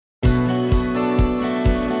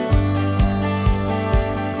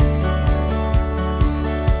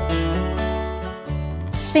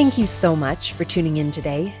Thank you so much for tuning in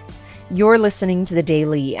today. You're listening to The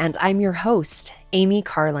Daily, and I'm your host, Amy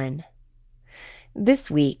Carlin. This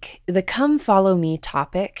week, the Come Follow Me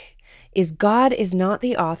topic is God is not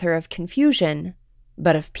the author of confusion,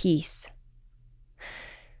 but of peace.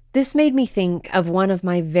 This made me think of one of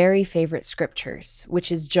my very favorite scriptures,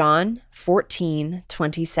 which is John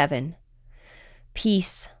 14:27.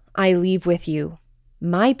 Peace I leave with you,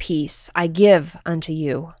 my peace I give unto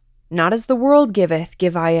you. Not as the world giveth,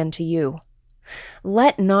 give I unto you.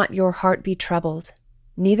 Let not your heart be troubled,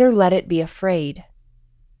 neither let it be afraid.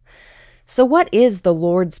 So what is the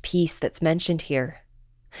Lord's peace that's mentioned here?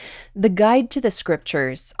 The Guide to the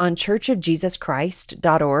Scriptures on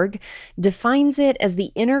churchofjesuschrist.org defines it as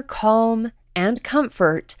the inner calm and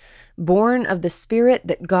comfort born of the Spirit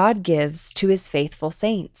that God gives to His faithful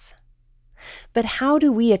saints. But how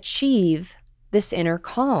do we achieve this inner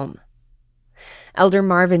calm? Elder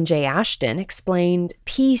Marvin J. Ashton explained,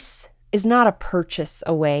 peace is not a purchase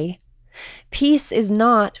away. Peace is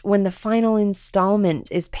not when the final installment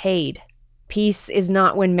is paid. Peace is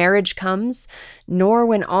not when marriage comes, nor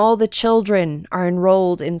when all the children are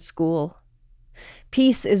enrolled in school.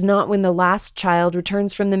 Peace is not when the last child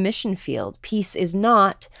returns from the mission field. Peace is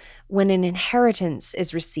not when an inheritance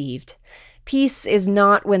is received. Peace is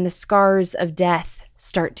not when the scars of death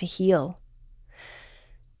start to heal.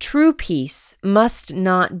 True peace must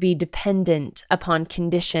not be dependent upon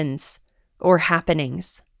conditions or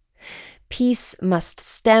happenings. Peace must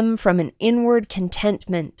stem from an inward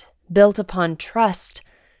contentment built upon trust,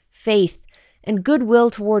 faith, and goodwill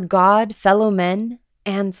toward God, fellow men,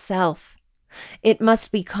 and self. It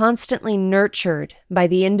must be constantly nurtured by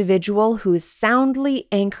the individual who is soundly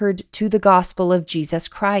anchored to the gospel of Jesus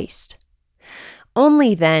Christ.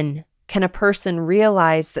 Only then can a person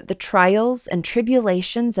realize that the trials and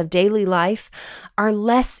tribulations of daily life are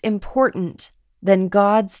less important than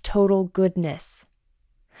God's total goodness.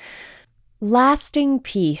 Lasting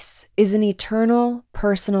peace is an eternal,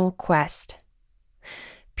 personal quest.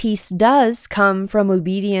 Peace does come from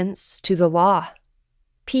obedience to the law.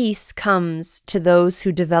 Peace comes to those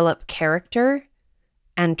who develop character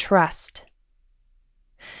and trust.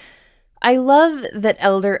 I love that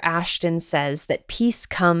Elder Ashton says that peace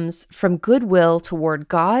comes from goodwill toward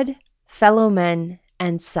God, fellow men,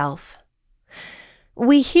 and self.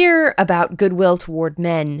 We hear about goodwill toward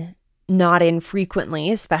men not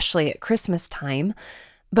infrequently, especially at Christmas time,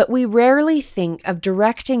 but we rarely think of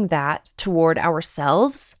directing that toward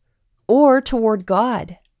ourselves or toward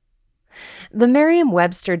God. The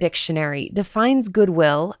Merriam-Webster Dictionary defines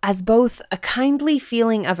goodwill as both a kindly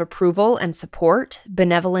feeling of approval and support,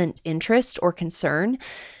 benevolent interest or concern,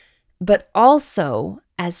 but also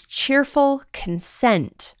as cheerful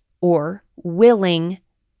consent or willing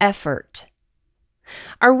effort.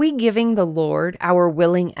 Are we giving the Lord our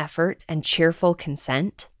willing effort and cheerful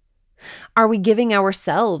consent? Are we giving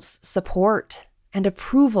ourselves support and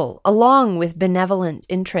approval along with benevolent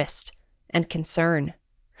interest and concern?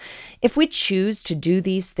 If we choose to do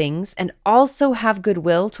these things and also have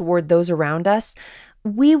goodwill toward those around us,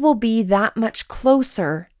 we will be that much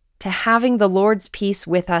closer to having the Lord's peace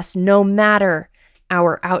with us no matter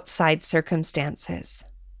our outside circumstances.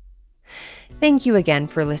 Thank you again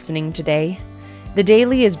for listening today. The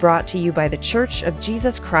Daily is brought to you by the Church of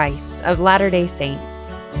Jesus Christ of Latter-day Saints.